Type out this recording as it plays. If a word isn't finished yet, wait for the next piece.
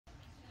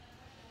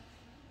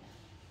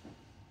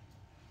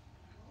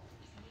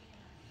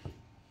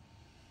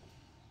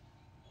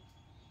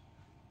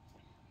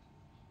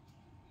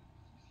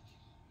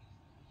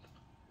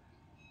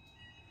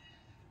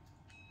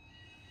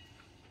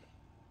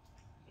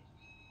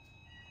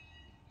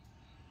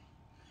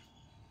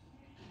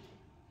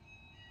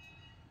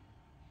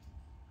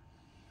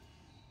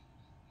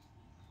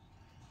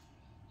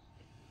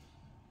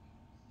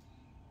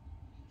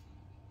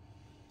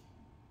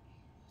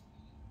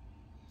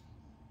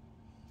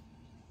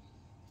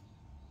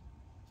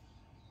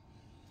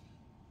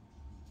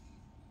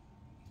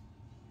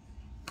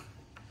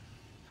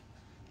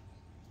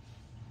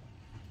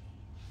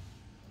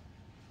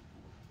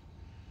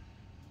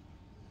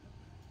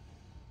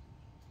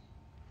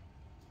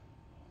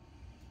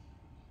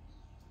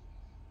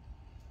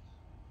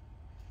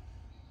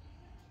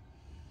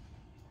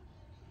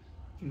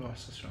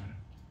Nossa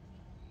Senhora.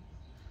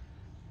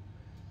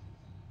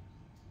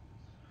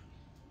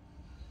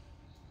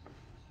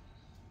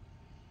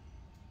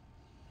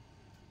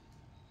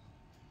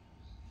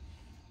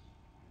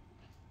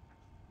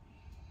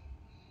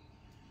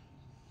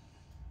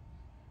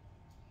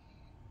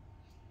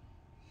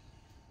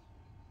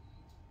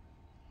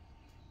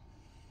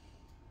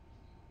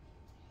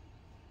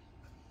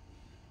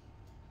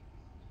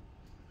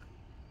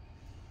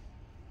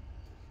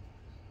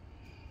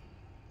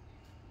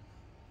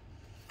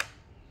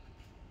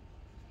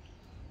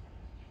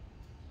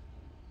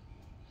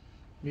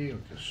 Meu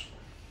Deus.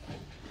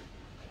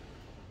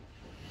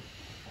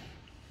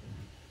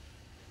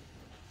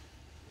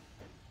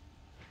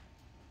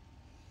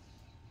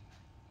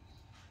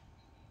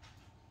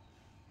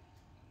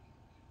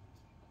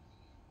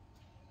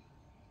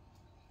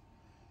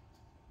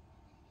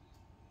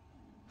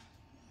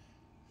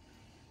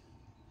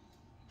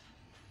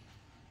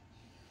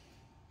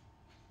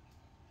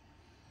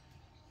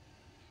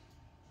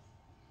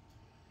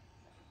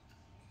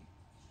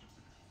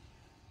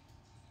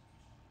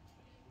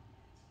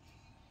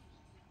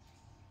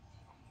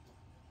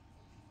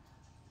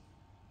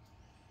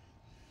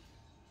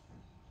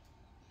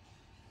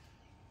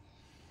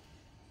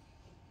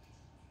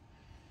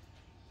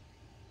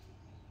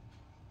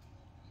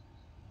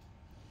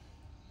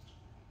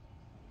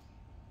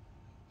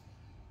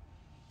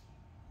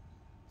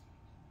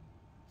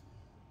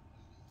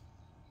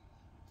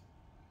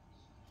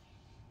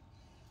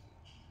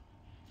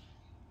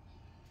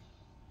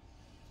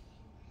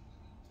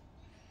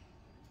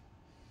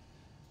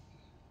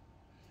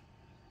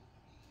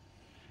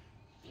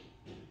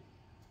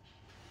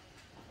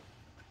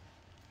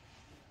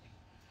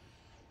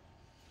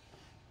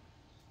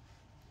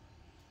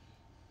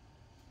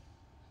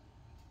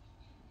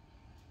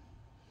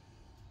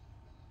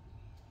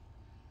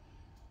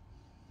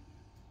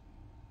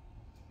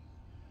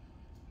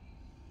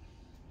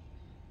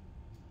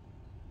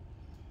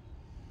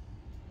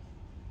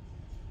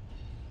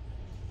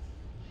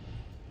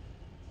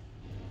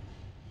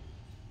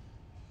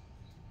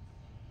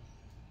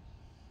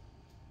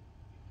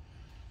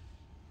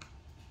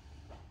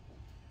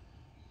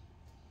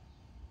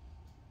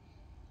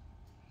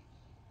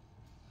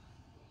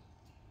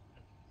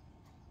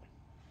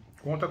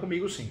 Conta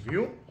comigo sim,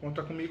 viu?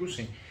 Conta comigo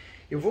sim.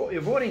 Eu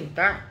vou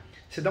orientar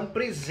você dar um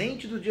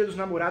presente do Dia dos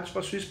Namorados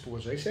para sua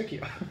esposa. É esse aqui,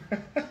 ó.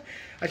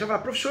 Aí você vai falar,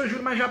 professor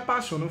Júlio, mas já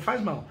passou, não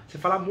faz mal. Você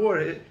fala, amor,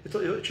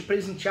 eu te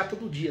presentear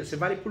todo dia, você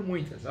vale por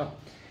muitas. Ó.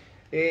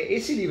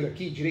 Esse livro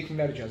aqui, Direito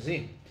Imobiliário de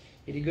AZ,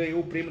 ele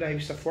ganhou o prêmio da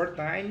revista Four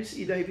Times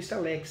e da revista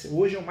Lex.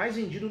 Hoje é o mais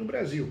vendido no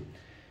Brasil.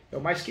 É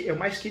o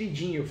mais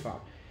queridinho, eu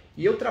falo.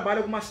 E eu trabalho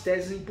algumas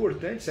teses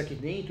importantes aqui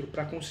dentro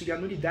para conseguir a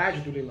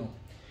nulidade do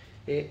leilão.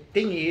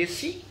 Tem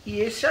esse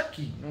e esse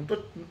aqui. Não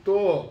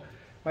tô.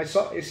 Mas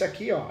só esse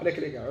aqui, ó, olha que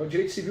legal. É o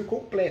direito civil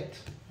completo.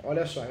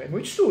 Olha só, é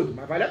muito estudo,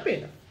 mas vale a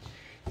pena.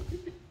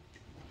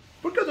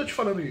 Por que eu tô te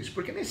falando isso?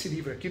 Porque nesse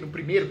livro aqui, no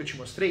primeiro que eu te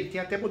mostrei, tem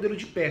até modelo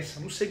de peça.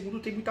 No segundo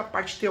tem muita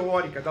parte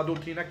teórica da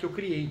doutrina que eu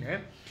criei,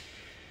 né?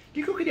 O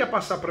que eu queria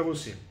passar para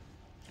você?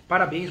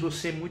 Parabéns,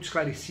 você é muito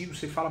esclarecido,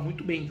 você fala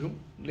muito bem, viu?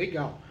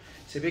 Legal.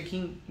 Você vê que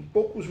em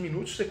poucos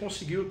minutos você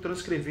conseguiu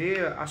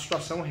transcrever a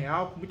situação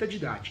real com muita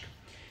didática.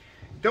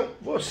 Então,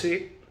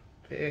 você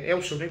é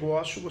o seu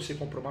negócio, você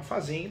comprou uma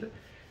fazenda,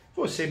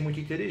 você é muito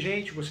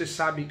inteligente, você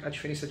sabe a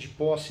diferença de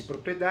posse e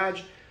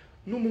propriedade.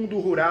 No mundo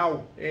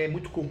rural é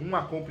muito comum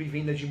a compra e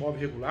venda de imóvel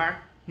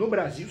regular. No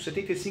Brasil,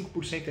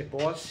 75% é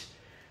posse,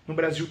 no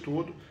Brasil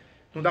todo.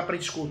 Não dá para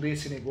esconder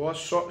esse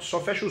negócio, só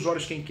fecha os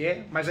olhos quem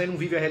quer, mas aí não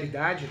vive a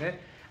realidade, né?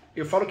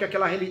 Eu falo que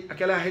aquela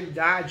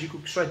realidade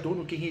que só é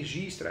dono quem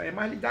registra é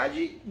uma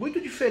realidade muito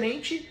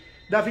diferente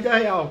da vida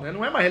real, né?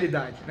 Não é uma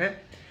realidade, né?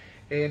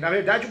 Na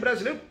verdade, o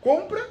brasileiro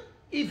compra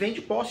e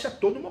vende posse a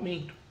todo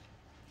momento.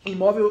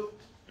 Imóvel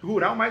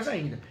rural mais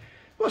ainda.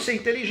 Você é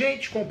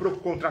inteligente, comprou com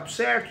o contrato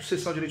certo,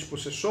 cessão de direitos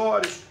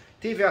possessórios,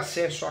 teve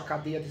acesso à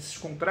cadeia desses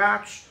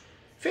contratos,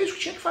 fez o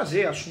que tinha que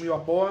fazer, assumiu a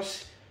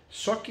posse,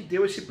 só que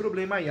deu esse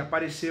problema aí.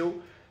 Apareceu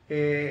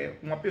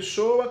uma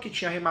pessoa que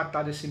tinha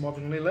arrematado esse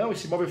imóvel no leilão,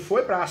 esse imóvel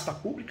foi para a asta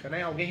pública,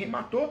 né? Alguém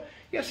rematou,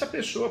 e essa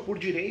pessoa, por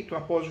direito,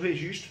 após o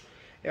registro,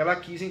 ela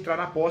quis entrar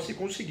na posse e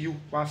conseguiu,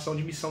 com a ação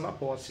de missão na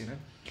posse, né?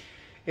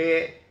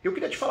 Eu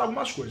queria te falar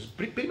algumas coisas.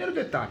 Primeiro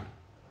detalhe,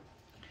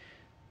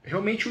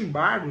 realmente o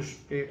embargo,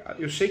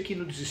 eu sei que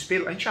no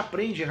desespero, a gente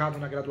aprende errado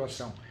na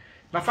graduação.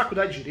 Na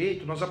faculdade de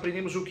Direito, nós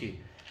aprendemos o quê?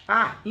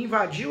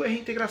 Invadiu é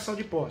reintegração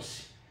de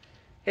posse.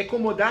 É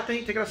comodato é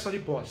reintegração de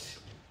posse.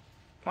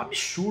 É um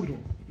absurdo,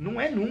 não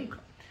é nunca.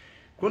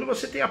 Quando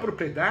você tem a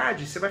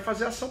propriedade, você vai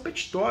fazer ação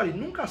petitória,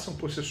 nunca ação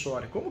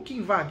possessória. Como que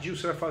invadiu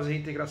você vai fazer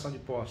reintegração de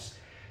posse?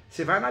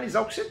 Você vai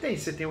analisar o que você tem.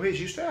 Se você tem o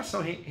registro, é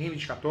ação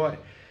reivindicatória.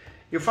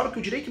 Eu falo que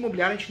o direito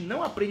imobiliário a gente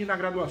não aprende na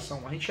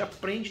graduação, a gente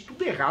aprende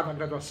tudo errado na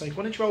graduação, e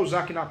quando a gente vai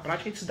usar aqui na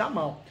prática, a gente se dá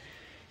mal.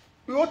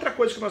 E outra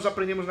coisa que nós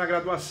aprendemos na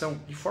graduação,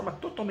 de forma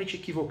totalmente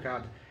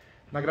equivocada,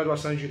 na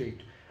graduação de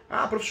Direito,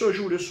 Ah, professor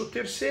Júlio, eu sou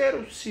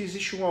terceiro, se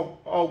existe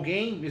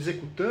alguém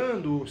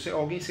executando,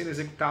 alguém sendo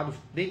executado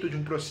dentro de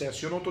um processo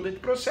e eu não estou dentro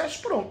do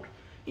processo, pronto.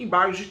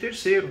 Embargos de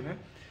terceiro, né?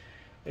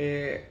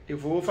 Eu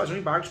vou fazer um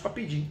embargos para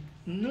pedir.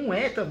 Não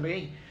é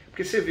também,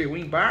 porque você vê, o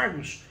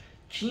embargos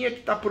tinha que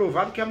estar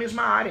provado que é a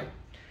mesma área.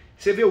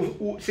 Você vê,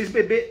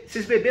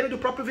 vocês beberam do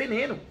próprio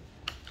veneno.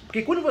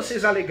 Porque quando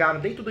vocês alegaram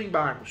dentro do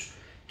embargos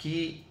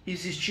que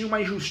existia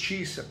uma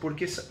injustiça,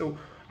 porque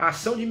a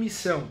ação de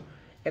missão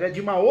era de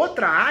uma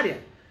outra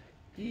área,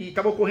 e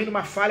estava ocorrendo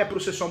uma falha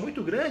processual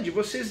muito grande,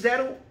 vocês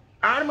deram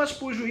armas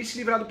para o juiz se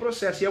livrar do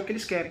processo, e é o que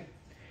eles querem.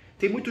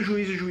 Tem muito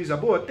juiz e juíza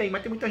boa? Tem,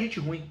 mas tem muita gente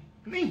ruim.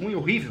 Nem ruim,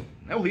 horrível,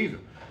 é horrível.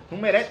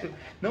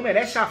 Não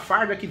merece a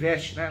farda que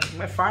veste, né?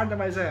 Não é farda,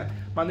 mas é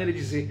maneira de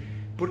dizer.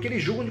 Porque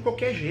eles julgam de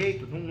qualquer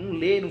jeito, não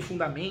lê, não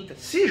fundamenta.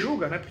 Se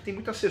julga, né? Porque tem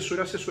muito assessor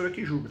e assessora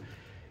que julga.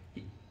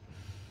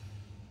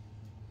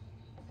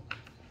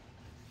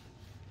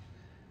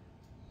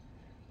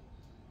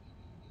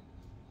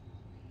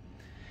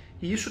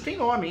 E isso tem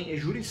nome, hein? É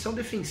jurisdição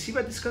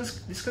defensiva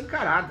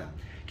descancarada.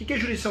 O que é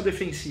jurisdição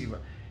defensiva?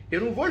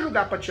 Eu não vou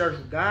julgar para te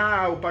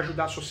ajudar, ou para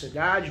ajudar a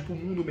sociedade, para um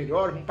mundo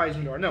melhor, para um país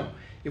melhor. Não.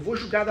 Eu vou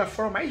julgar da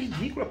forma mais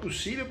ridícula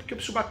possível, porque eu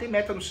preciso bater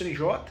meta no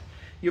CNJ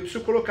e eu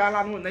preciso colocar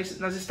lá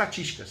nas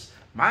estatísticas.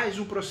 Mais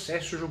um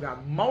processo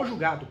julgado, mal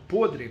julgado,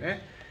 podre,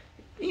 né?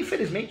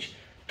 Infelizmente,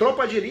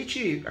 Tropa de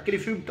Elite, aquele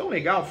filme tão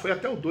legal, foi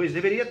até o 2,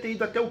 deveria ter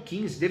ido até o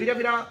 15, deveria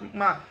virar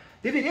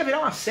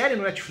uma série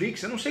no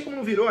Netflix, eu não sei como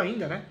não virou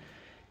ainda, né?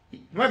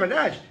 Não é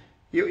verdade?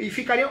 E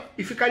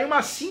ficaria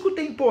umas 5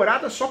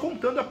 temporadas só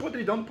contando a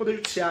podridão do Poder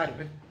Judiciário,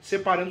 né?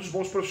 Separando os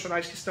bons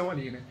profissionais que estão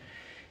ali, né?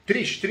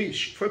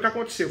 Triste. Foi o que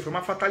aconteceu, foi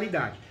uma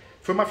fatalidade.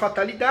 Foi uma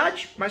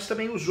fatalidade, mas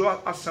também usou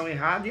a ação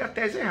errada e a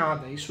tese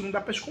errada. Isso não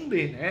dá para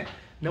esconder, né?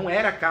 Não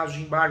era caso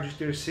de embargo de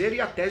terceiro e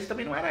a tese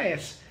também não era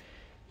essa.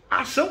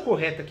 A ação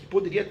correta que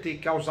poderia ter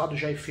causado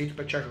já efeito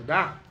para te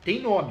ajudar,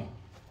 tem nome.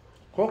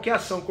 Qual que é a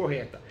ação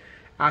correta?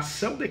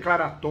 Ação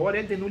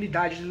declaratória de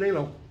nulidade de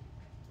leilão.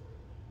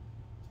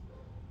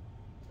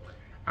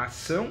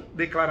 Ação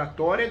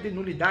declaratória de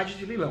nulidade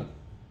de leilão.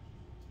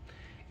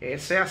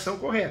 Essa é a ação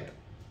correta.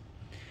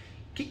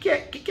 O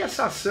que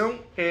essa ação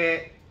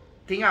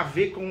tem a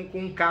ver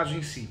com o caso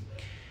em si?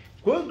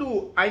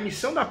 Quando a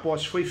emissão da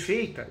posse foi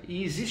feita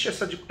e existe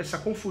essa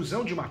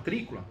confusão de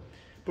matrícula,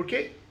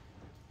 porque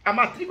a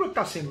matrícula que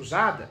está sendo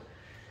usada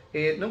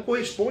não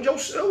corresponde ao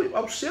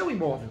seu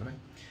imóvel, né?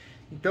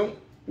 Então,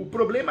 o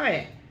problema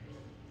é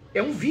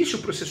um vício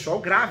processual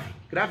grave,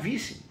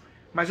 gravíssimo,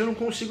 mas eu não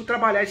consigo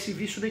trabalhar esse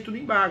vício dentro do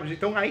embargos.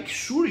 Então, aí que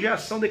surge a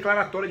ação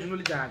declaratória de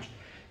nulidade.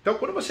 Então,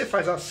 quando você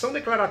faz a ação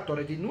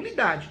declaratória de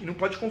nulidade, e não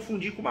pode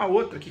confundir com uma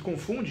outra que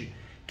confunde,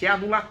 que é a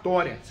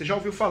anulatória. Você já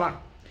ouviu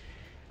falar?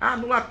 A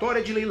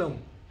anulatória de leilão.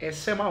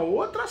 Essa é uma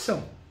outra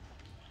ação.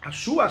 A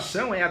sua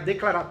ação é a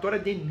declaratória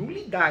de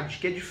nulidade,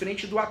 que é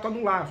diferente do ato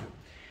anulável.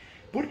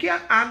 Por que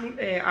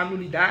a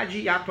nulidade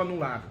e ato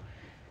anulável?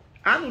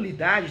 A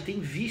nulidade tem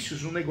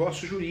vícios no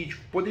negócio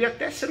jurídico. Poderia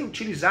até ser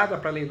utilizada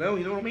para leilão,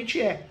 e normalmente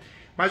é.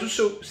 Mas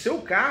o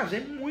seu caso é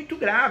muito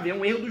grave, é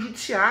um erro do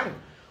judiciário.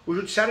 O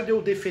judiciário deu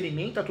o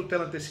deferimento à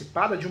tutela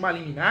antecipada de uma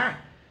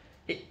liminar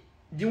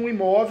de um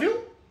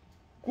imóvel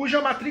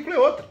cuja matrícula é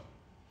outra.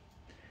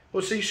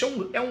 Ou seja,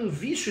 isso é um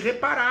vício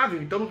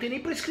irreparável. Então não tem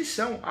nem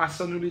prescrição a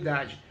ação de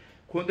nulidade,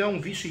 quando é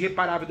um vício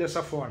irreparável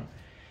dessa forma.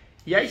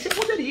 E aí você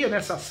poderia,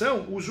 nessa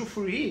ação,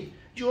 usufruir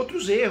de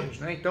outros erros,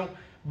 né? Então,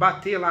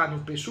 bater lá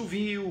no preço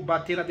vil,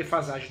 bater na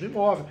defasagem do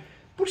imóvel.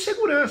 Por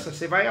segurança,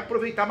 você vai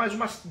aproveitar mais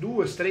umas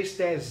 2, 3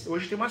 teses.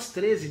 Hoje tem umas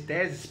 13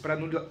 teses para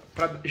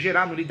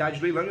gerar a nulidade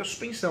do leilão e a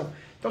suspensão.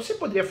 Então você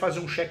poderia fazer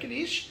um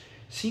checklist,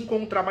 se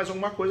encontrar mais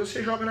alguma coisa,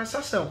 você joga nessa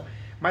ação.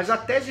 Mas a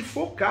tese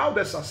focal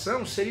dessa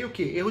ação seria o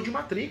quê? Erro de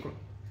matrícula.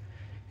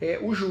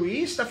 O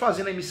juiz está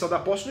fazendo a emissão da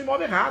posse no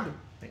imóvel errado.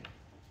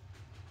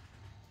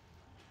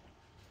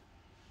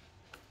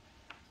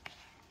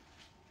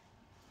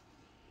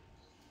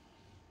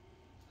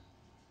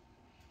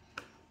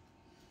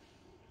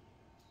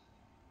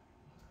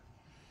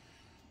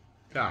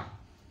 Tá.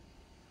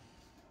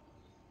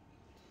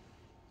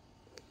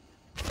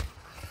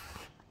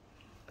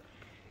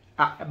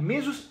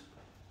 Mesmo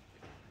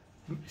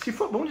se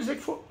for, vamos dizer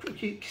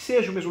que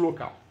seja o mesmo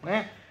local,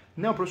 né?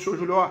 Não, professor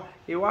Júlio,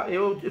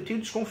 eu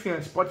tenho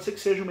desconfiança. Pode ser que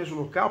seja o mesmo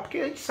local, porque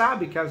a gente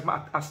sabe que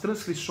as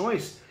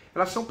transcrições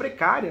elas são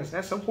precárias,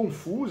 né? São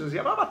confusas, e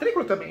a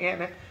matrícula também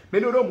né?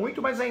 Melhorou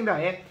muito, mas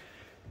ainda é.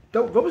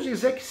 Então, vamos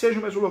dizer que seja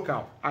o mesmo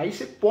local. Aí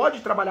você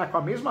pode trabalhar com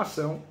a mesma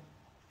ação,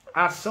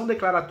 a ação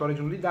declaratória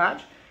de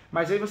nulidade,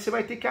 mas aí você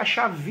vai ter que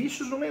achar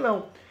vícios no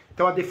leilão.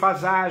 Então, a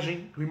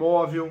defasagem do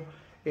imóvel,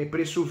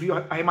 preço vil,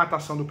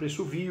 arrematação do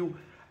preço vil,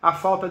 a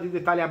falta de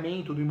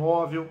detalhamento do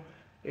imóvel,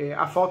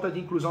 a falta de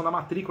inclusão da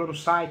matrícula no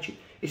site.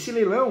 Esse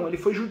leilão, ele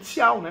foi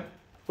judicial, né?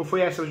 Ou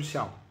foi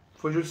extrajudicial?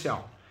 Foi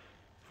judicial.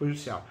 Foi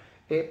judicial.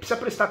 Precisa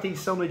prestar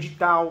atenção no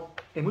edital.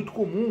 É muito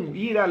comum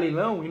ir a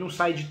leilão e não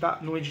sair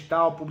no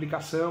edital,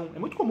 publicação. É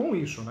muito comum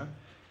isso, né?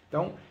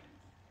 Então,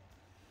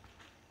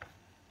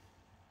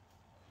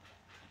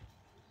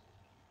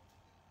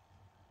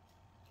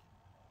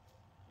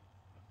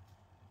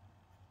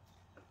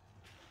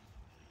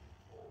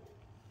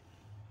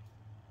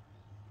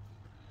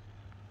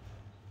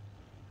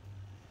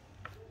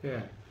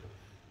 É.